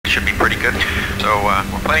should be pretty good. So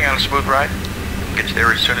we're planning on a smooth ride. Get you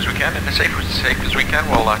there as soon as we can, and as safe as we can.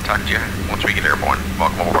 We'll talk to you once we get airborne.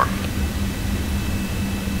 Welcome aboard.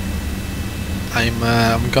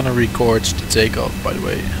 I'm gonna record the takeoff, by the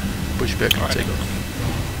way. Pushback and takeoff.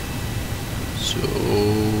 So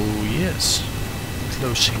yes,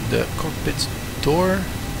 closing the cockpit door.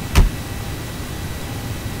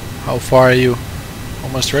 How far are you?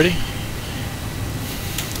 Almost ready?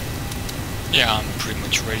 Yeah, I'm pretty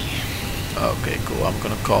much ready. Okay, cool. I'm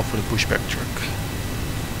gonna call for the pushback truck.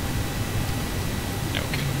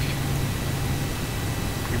 Okay.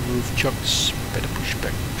 Remove chucks by the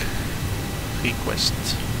pushback request.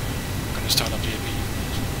 I'm gonna start up the AV.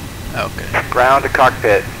 Okay. Ground to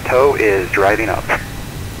cockpit. Tow is driving up.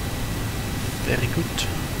 Very good.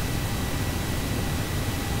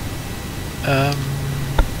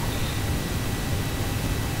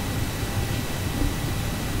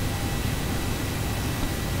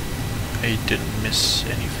 I didn't miss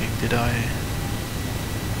anything, did I?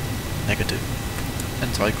 Negative.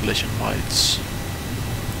 Anti-collision lights.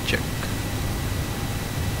 Check.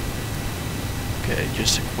 Okay,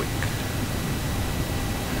 just a quick.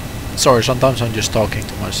 Sorry, sometimes I'm just talking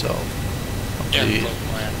to myself. Yeah, no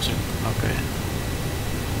problem, I am too. Okay.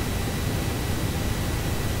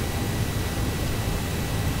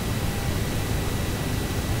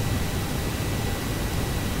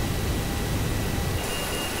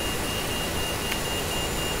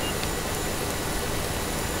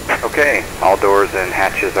 Okay, all doors and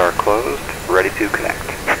hatches are closed, ready to connect.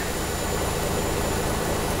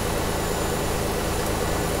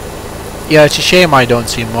 Yeah, it's a shame I don't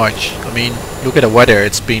see much. I mean, look at the weather,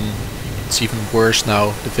 it's even worse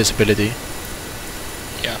now, the visibility.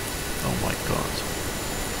 Yeah. Oh my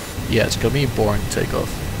god. Yeah, it's gonna be a boring takeoff.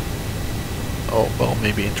 Oh, well,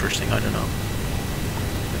 maybe interesting, I don't know.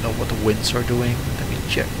 I don't know what the winds are doing. Let me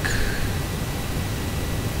check.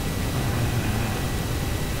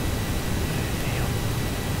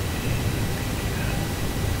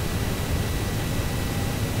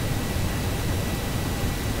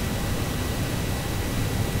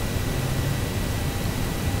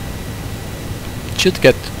 Should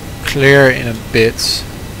get clear in a bit.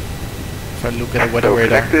 If I look at the weather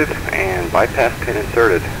radar. Connected and bypass pin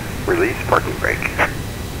inserted. Release parking brake.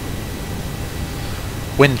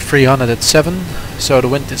 Wind 300 at 7, so the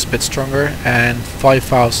wind is a bit stronger, and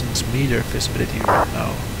 5,000 meter visibility right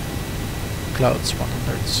now. Clouds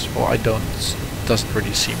 100. Well, I don't. It doesn't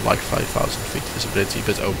really seem like 5,000 feet visibility,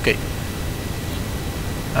 but okay.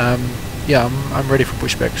 Yeah, I'm ready for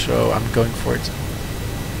pushback, so I'm going for it.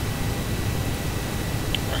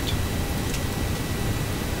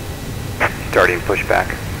 Starting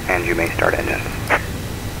pushback, and you may start engine.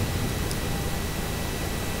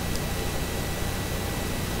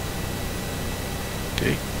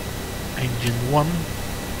 Okay, engine 1.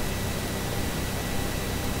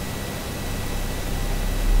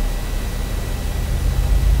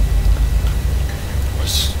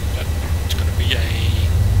 Was that it's gonna be a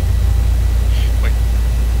wait,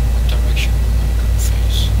 what direction am I gonna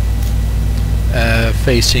face?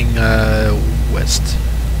 Facing west.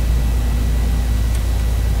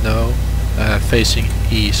 No, facing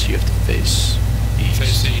east. You have to face east.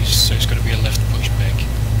 Face east, so it's gonna be a left pushback.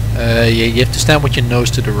 Yeah, you have to stand with your nose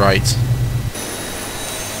to the right.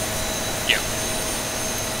 Yeah.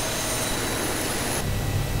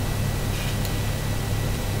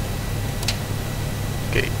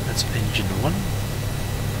 Okay, that's engine 1.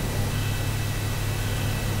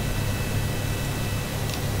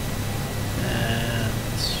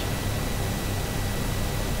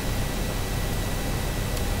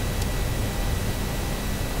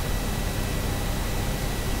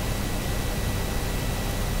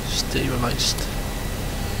 Stabilized.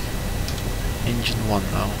 Engine 1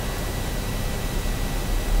 now.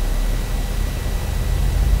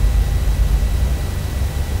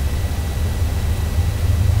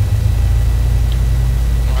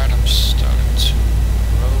 Alright, I'm starting to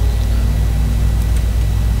roll now.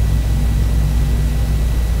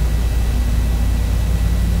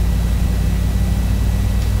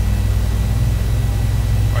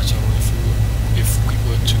 Right, so if we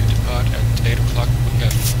were to depart at 8 o'clock, we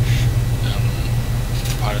have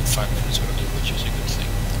departed 5 minutes early, which is a good thing.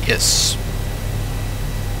 Yes.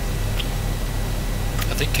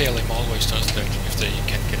 I think KLM always does that if they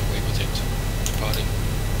can get away with it, departing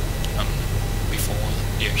before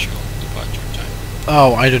the actual departure time.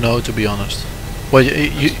 Oh, I don't know, to be honest. Well,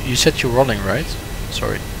 you said you're rolling, right?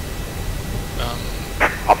 Sorry.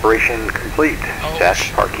 Operation complete. Oh, Set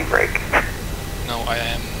parking brake. No, I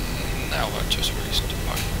am now. I just released the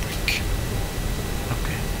parking brake.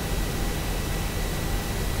 Okay.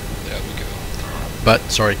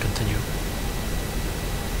 But sorry, continue.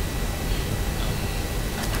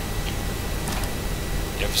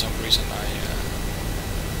 Yeah, for some reason I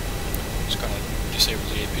was gonna disable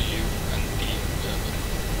the APU and the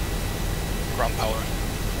ground power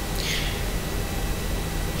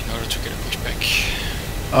in order to get a pushback.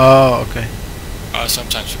 Oh, okay. I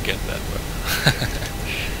sometimes forget that, but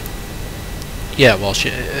Yeah, well,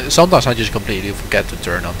 sometimes I just completely forget to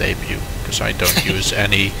turn on the APU because I don't use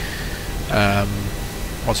any,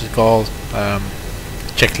 what's it called,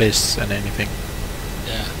 checklists and anything.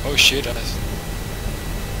 yeah. Oh shit! Did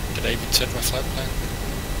I even set my flight plan?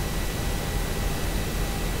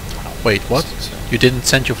 Wait, what? So. You didn't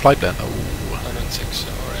send your flight plan? Oh. I don't think so.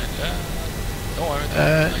 Alright, yeah. Don't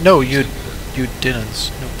worry. No, you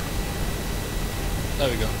didn't. Nope. There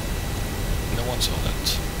we go. No one saw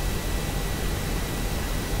that.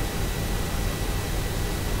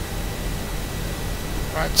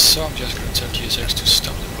 Right, so I'm just gonna tell GSX to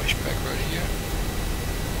stop the pushback right here.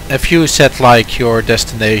 If you set like your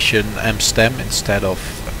destination Amsterdam instead of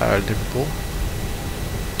Liverpool.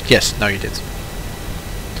 Yes, now you did.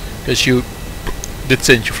 Because you did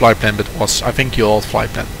send your flight plan, but it was, I think, your old flight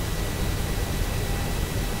plan.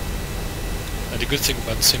 The good thing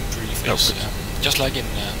about SimBrief is, just like in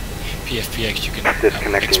PFPX, you can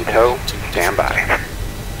Disconnecting tow, stand by.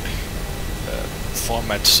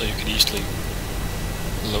 Formats, so you can easily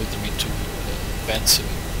load them into Vansim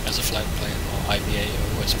as a flight plan, or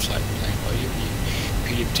IVAO as a flight plan, or even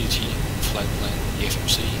PMTT flight plan, the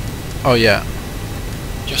FMC. Oh yeah.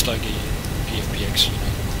 Just like a PFPX, you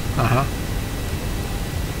know. Uh-huh.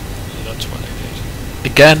 So that's what I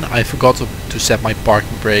did. Again, I forgot to set my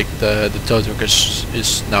parking brake. The tow truck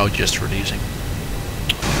is now just releasing.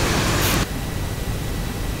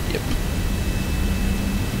 Yep.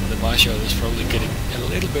 The Marshall is probably getting a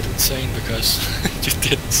little bit insane because you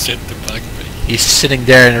didn't set the parking brake. He's sitting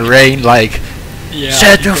there in the rain like, Yeah,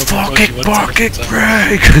 set the fucking parking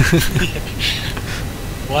brake!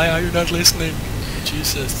 Why are you not listening?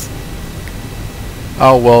 Jesus.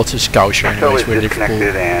 Oh well, it's a Scousher Tow anyways, is we're disconnected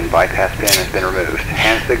Liverpool. and bypass pin has been removed.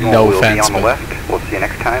 Hand signal No will be offense, on the but left. We'll see you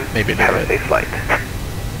next time. maybe Have not. a safe flight.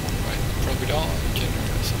 Right, probably don't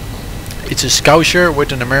generate somehow. It's a Scousher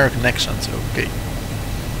with an American accent, okay.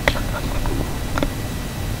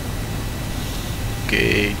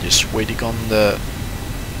 Okay, just waiting on the...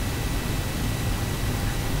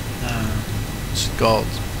 what's it called?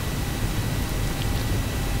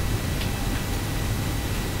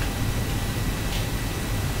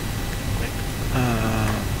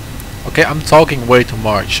 Okay, I'm talking way too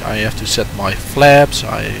much. I have to set my flaps.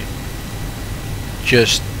 I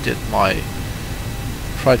just did my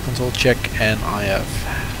flight control check and I have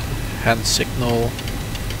hand signal.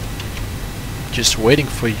 Just waiting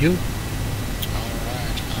for you.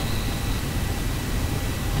 Alright,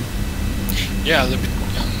 yeah, let me,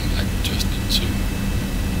 I just need to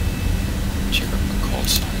check out my call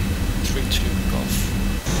sign. 3-2 Golf.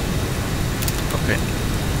 Okay.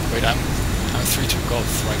 Wait, I'm 3-2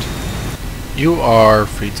 Golf, right? You are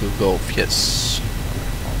 3-2 Golf, yes.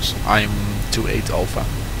 Awesome. I'm 2-8 Alpha.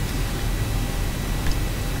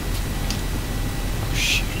 Oh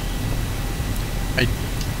shit.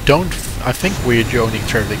 I think we're the only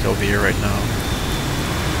traffic over here right now.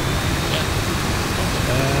 Yeah.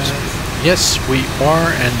 Yes, we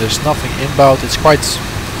are, and there's nothing inbound. It's quite...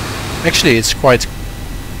 Actually, it's quite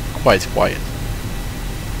quiet.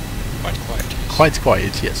 Quite quiet. Yes. Quite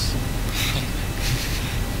quiet, yes.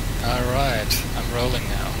 Alright, I'm rolling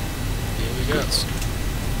now. Here we go.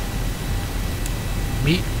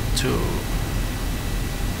 Me too.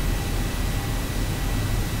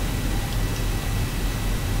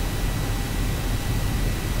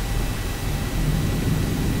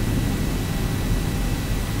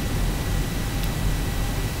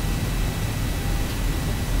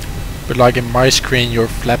 But like in my screen your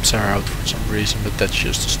flaps are out for some reason, but that's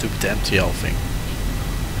just a stupid MTL thing.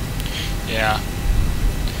 Yeah.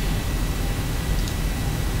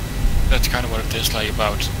 That's kind of what it is like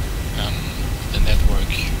about the network.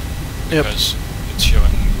 Yep. Because it's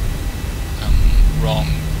showing wrong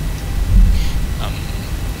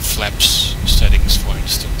flaps settings, for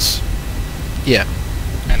instance. Yeah.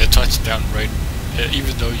 And the touchdown rate,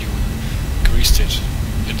 even though you greased it,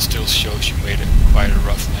 it still shows you made quite a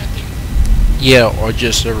rough landing. Yeah, or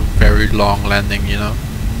just a very long landing, you know?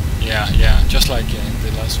 Yeah, just like in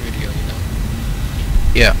the last video, you know.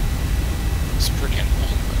 Yeah. It's pretty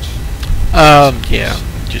annoying, but... yeah,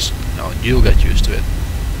 just, no, you'll get used to it.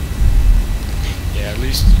 Yeah, at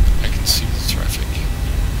least I can see the traffic.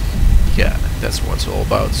 Yeah, that's what it's all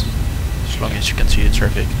about. As long as you can see the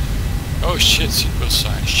traffic. Oh shit, seatbelt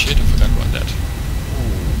sign. Shit, I forgot about that.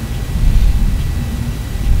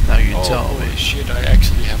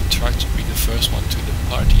 first one to the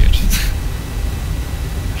party yet.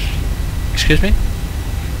 Excuse me?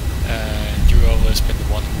 You always been the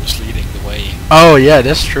one who was leading the way. Oh yeah,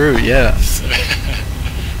 that's true. Yeah. So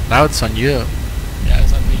Now it's on you. yeah,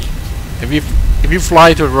 it's on me. If you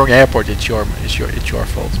fly to the wrong airport, it's your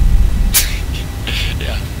fault.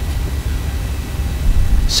 Yeah.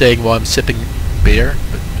 Saying while I'm sipping beer,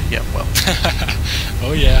 but yeah, well.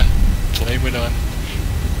 Oh yeah, blame it on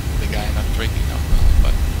the guy not drinking alcohol,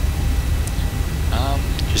 but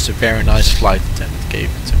Just a very nice flight attendant gave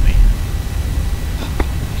it to me.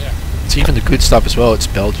 yeah. It's even the good stuff as well. It's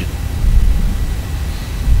Belgian.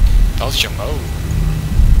 Belgium, oh.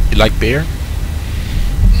 You like beer?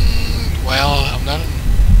 Well, I'm not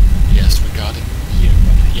yes regarding here,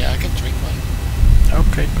 but yeah, I can drink one.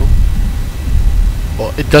 Okay, cool.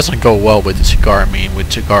 Well, it doesn't go well with the cigar. I mean,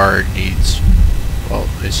 with cigar needs, well,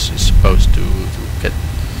 is supposed to get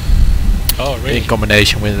Oh really? in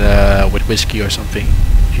combination with whiskey or something.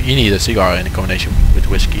 You need a cigar in combination with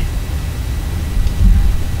whiskey.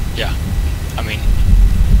 Yeah. I mean,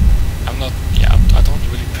 I'm not. Yeah, I don't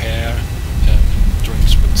really pair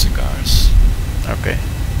drinks with cigars. Okay.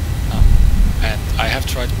 And I have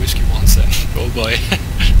tried whiskey once, and oh boy,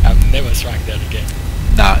 I've never tried that again.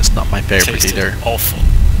 Nah, it's not my favorite Tasted either. awful.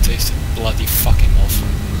 Tasted bloody fucking awful.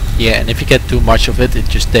 Yeah, and if you get too much of it, it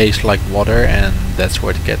just tastes like water, and that's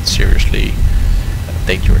where it gets seriously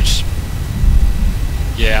dangerous.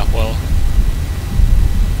 Yeah, well,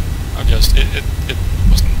 I just it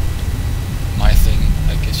wasn't my thing,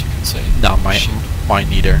 I guess you can say. No, mine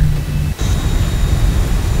neither.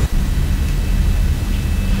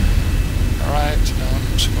 Alright,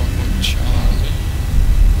 so going with Charlie.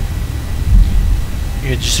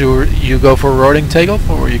 You go for rolling takeoff,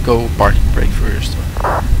 or you go parking brake first?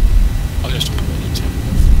 I'll just do a rolling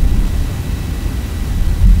takeoff.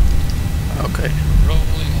 Okay.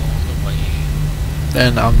 Rolling all the way.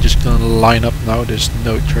 Then I'm just gonna line up now. There's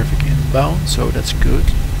no traffic inbound, so that's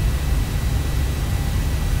good.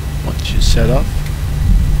 Once you set up,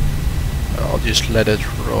 I'll just let it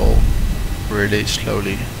roll really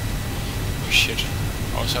slowly. Oh shit.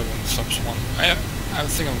 I was having flaps one. I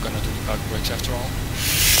think I'm gonna do the back brakes after all.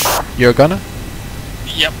 You're gonna?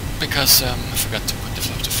 Yep, because I forgot to put the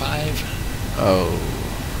flap to 5. Oh.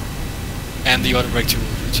 And the other brake to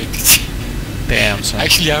reject. Damn, son.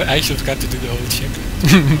 Actually, I actually forgot to do the whole check.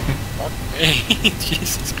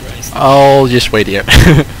 Jesus Christ. I'll just wait here.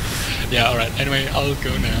 Yeah, alright. Anyway, I'll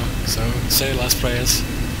go now. So, say last prayers.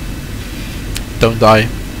 Don't die.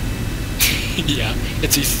 Yeah,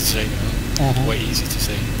 it's easy to say, you know. Way easy to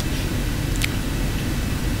say.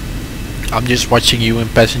 I'm just watching you in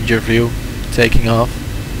passenger view, taking off.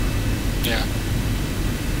 Yeah.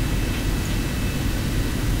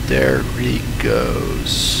 There he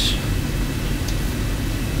goes.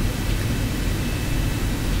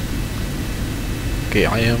 Okay,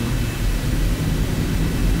 I am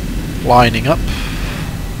lining up.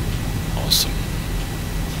 Awesome.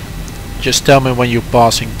 Just tell me when you're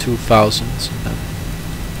passing 2000 and then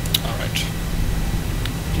Alright.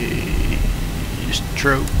 just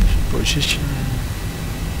drop position.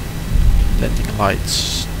 Landing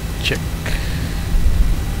lights, check.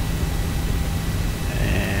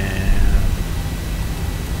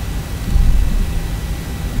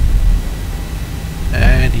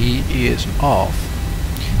 And he is off.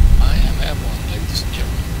 I am airborne, ladies and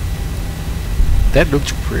gentlemen. That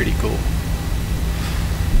looks pretty cool.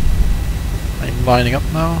 I'm lining up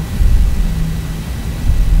now.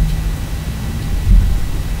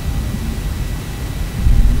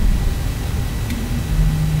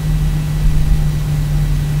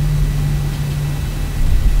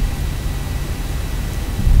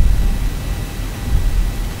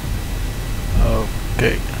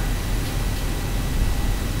 Okay.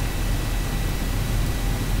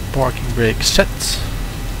 Parking brake set.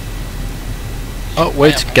 Oh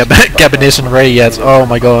wait, cabin isn't ready yet. Oh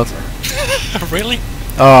my god. Really?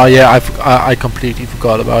 Oh yeah, I completely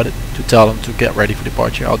forgot about it. To tell them to get ready for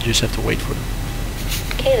departure. I'll just have to wait for them.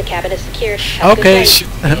 Okay, the cabin is secured. Okay.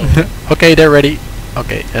 Okay, they're ready.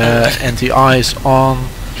 Okay, anti-eyes on.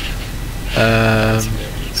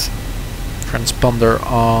 Transponder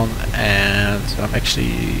on, and I'm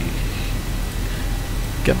actually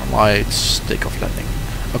getting lights, takeoff landing.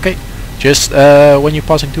 Okay, just when you're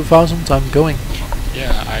passing 2000, I'm going.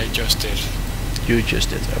 Yeah, I just did. You just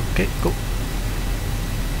did. Okay, cool.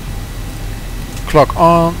 Clock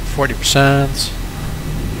on, 40%.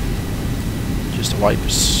 Just the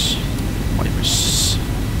wipers. Wipers.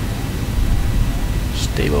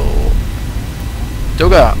 Stable.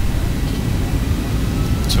 Toga.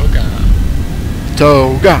 Toga.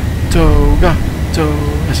 Toga. Toga.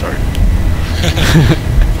 Toga. Sorry.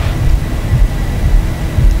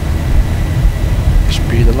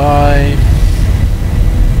 Speed alive.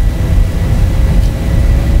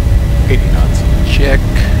 80 knots. Check.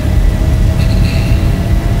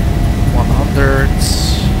 100s.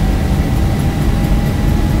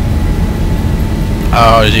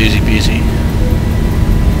 Oh, it's easy peasy.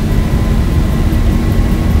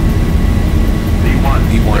 V1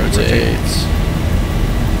 rotates.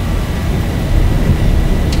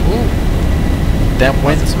 Ooh. Damn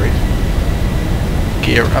wind.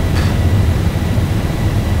 Gear up.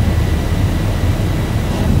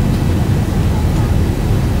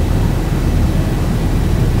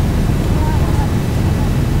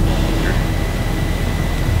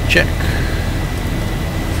 Check.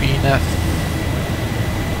 VNAV.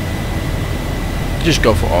 Just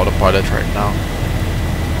go for autopilot right now.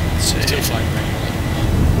 Let's see. Still flying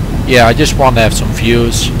right? Yeah, I just want to have some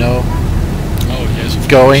views, you know. Oh yes.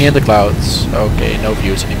 Going in the clouds. Okay, no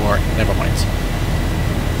views anymore. Never mind.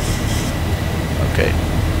 Okay.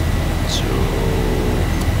 So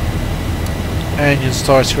engine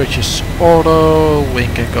start switches auto.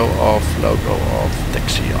 Wing can go off. Logo off.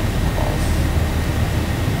 Taxi on. Off.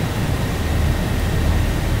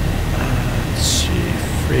 Let's see.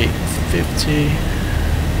 350.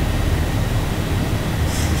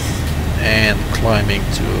 And climbing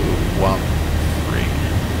to 1-3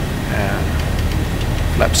 and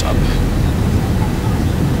flaps up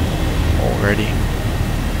already.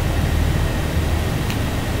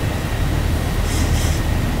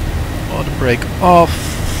 Auto brake off.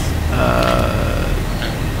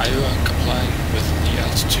 Are you complying with the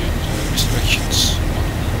altitude restrictions on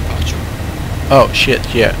departure? Oh shit,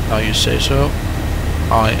 yeah, now you say so.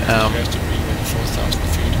 I am. You have to be within 4,000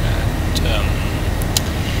 feet and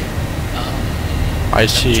I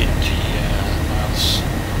see. 20 miles.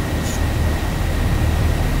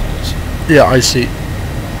 Yeah, I see.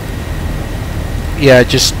 Yeah,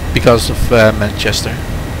 just because of Manchester.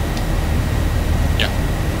 Yeah.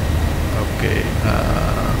 Okay.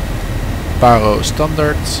 Paro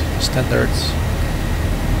standards.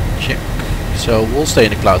 Check. So we'll stay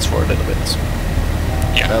in the clouds for a little bit.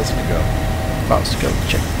 Yeah. 1,000 to go. Fast go.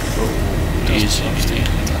 Check. Oh, easy.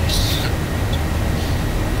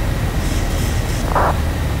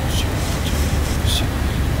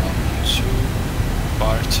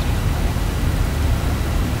 Barton.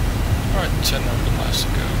 Alright, 10 miles to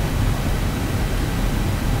go.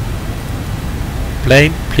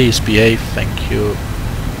 Plane, please behave, thank you.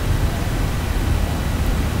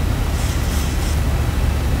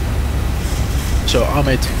 So I'm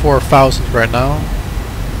at 4,000 right now.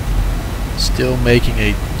 Still making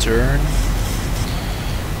a turn.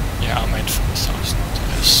 Yeah, I'm at 4,000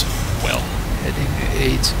 as well. Heading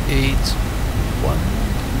 881.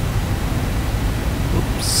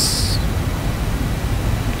 Oops.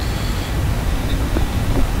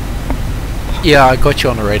 Yeah, I got you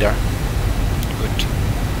on the radar. Good.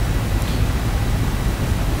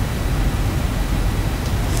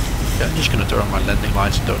 Yeah, I'm just gonna turn on my landing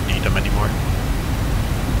lights. Don't need them anymore. In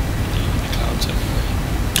the clouds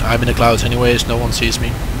anyway. I'm in the clouds anyways. No one sees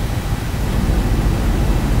me.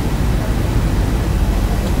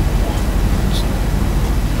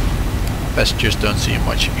 Passengers don't see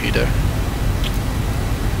much either.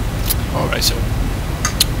 Alright, so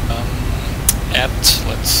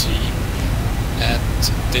let's see, at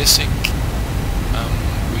Disick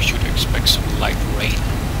we should expect some light rain.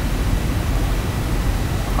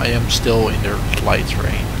 I am still in the light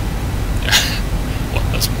rain. Well,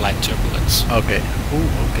 that's light turbulence. Okay. Ooh,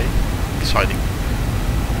 okay. Exciting.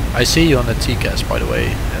 I see you on the TCAS, by the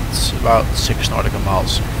way. It's about 6 nautical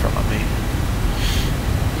miles in front of me.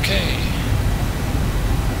 Okay.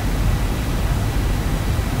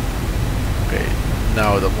 Okay,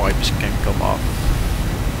 now the wipes can come off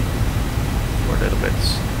for a little bit.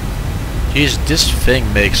 Jeez, this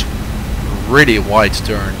thing makes really wide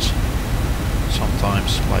turns.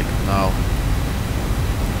 Sometimes, like now.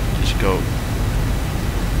 Just go.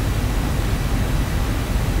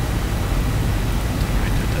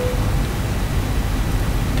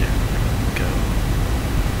 There we go.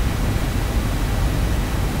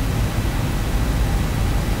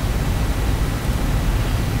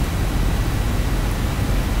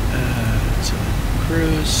 So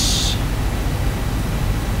cruise.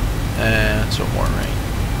 And some more rain.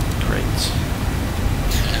 Great.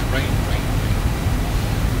 Rain.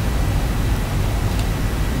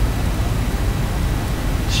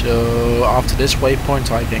 So after this waypoint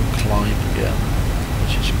I can climb again,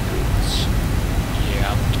 which is good.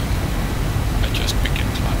 Yeah, I just began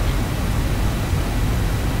climbing.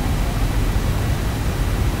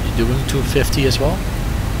 You doing 250 as well?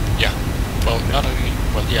 Yeah. Well, not only.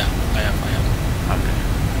 Well, yeah, I am. Okay.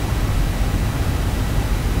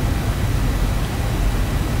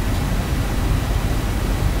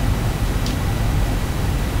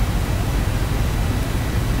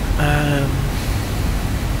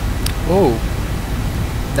 Oh,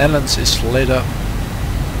 Netherlands is lit up.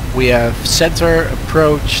 We have center,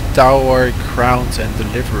 approach, tower, ground, and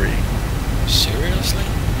delivery. Seriously?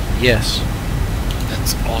 Yes.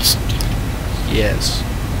 That's awesome, dude. Yes.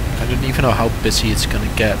 I don't even know how busy it's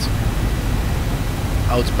gonna get.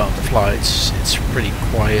 Outbound flights, it's pretty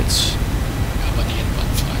quiet. How many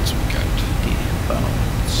inbound flights we got? The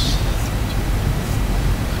inbounds.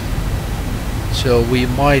 So we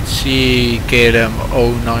might see KLM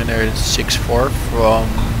 0964 from,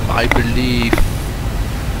 I believe,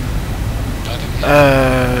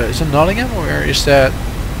 is it Nottingham or is that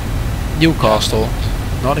Newcastle?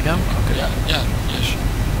 Nottingham? Okay. Yeah, sure.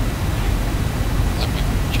 Let me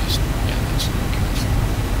just, that's Newcastle.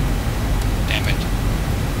 Damn it.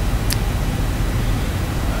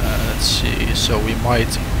 Let's see, so we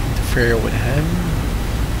might interfere with him.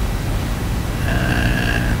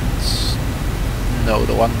 And no,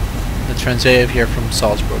 the Transave here from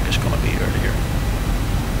Salzburg is gonna be earlier.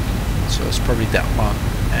 So it's probably that one.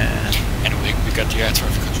 And anyway, we got the air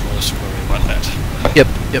traffic controllers to worry about that. Yep.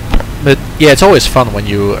 But yeah, it's always fun when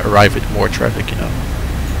you arrive with more traffic, you know.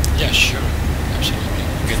 Yeah, sure. Absolutely.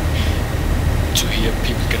 You get to hear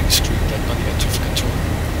people getting screamed at on the air traffic control.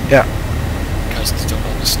 Yeah. Because they don't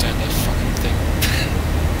understand that fucking thing.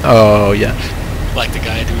 Oh, yeah. Like the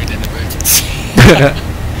guy doing an emergency.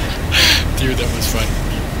 Dude, that was funny.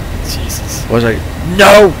 Jesus. Was like,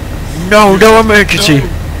 no emergency.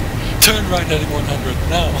 No. Turn right at 100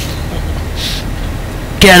 now.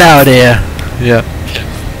 Get out of here. Yeah. Get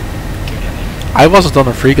I wasn't on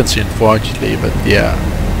a frequency, unfortunately, but yeah.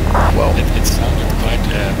 Well. It sounded quite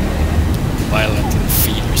violent and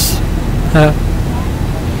fierce.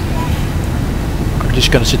 I'm just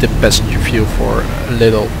gonna sit in passenger view for a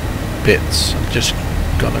little bit. I'm just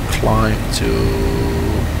gonna climb to.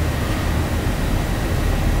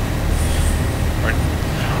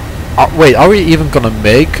 Wait, are we even gonna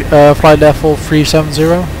make flight level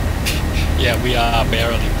 370? Yeah, we are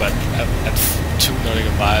barely, but at 2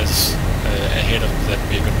 nautical miles ahead of that,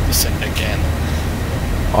 we're gonna descend again.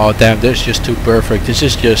 Oh damn, this is just too perfect. This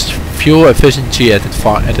is just fuel efficiency at its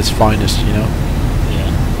finest, you know.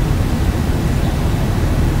 Yeah.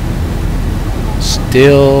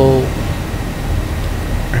 Still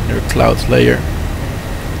under cloud layer.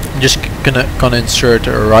 I'm just gonna insert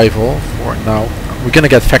the arrival for now. We're gonna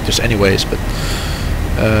get factors anyways, but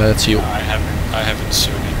let's see. I haven't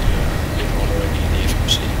inserted it already in the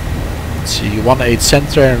FMC. Let's see, 18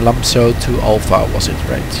 center and Lamso to Alpha, was it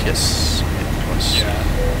right? Yes, it was. Yeah,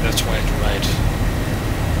 that's right.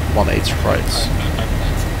 18 right.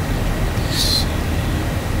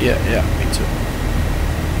 Yeah, me too.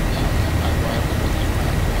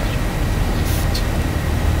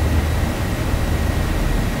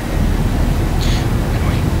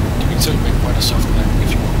 So make quite a soft landing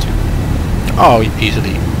if you want to. Oh,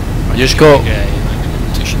 easily. Just go.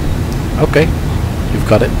 Okay, you've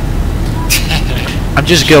got it. I'm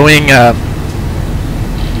just going.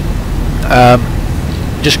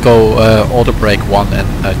 Just go auto brake 1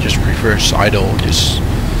 and just reverse idle. Just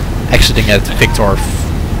exiting at Victor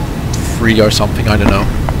 3 or something. I don't know.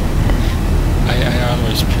 I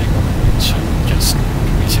always pick up to just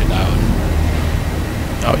reach it out.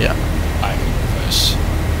 Oh yeah. I reverse.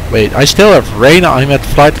 Wait, I still have rain. I'm at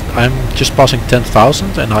flight. I'm just passing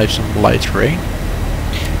 10,000 and I have some light rain.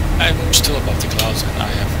 I'm still above the clouds and I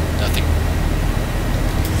have nothing.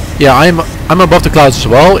 Yeah, I'm above the clouds as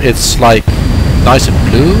well. It's like nice and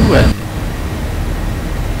blue and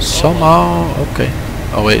somehow okay.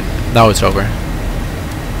 Oh wait, now it's over.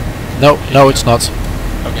 No, it's not.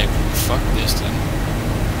 Okay, fuck this then.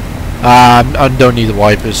 I don't need the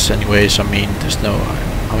wipers anyways. I mean, there's no.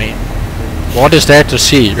 I mean, what is there to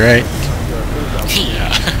see, right?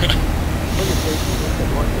 Yeah.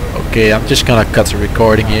 Okay, I'm just gonna cut the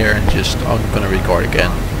recording here and I'm gonna record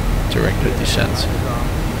again during the descent.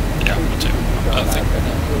 Yeah, me too. I think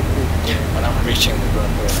when I'm reaching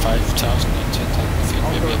 5,000 I think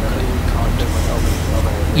maybe I'm gonna count.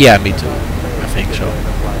 Yeah, me too. I think so.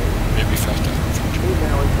 Maybe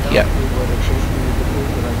 5,000. Yeah.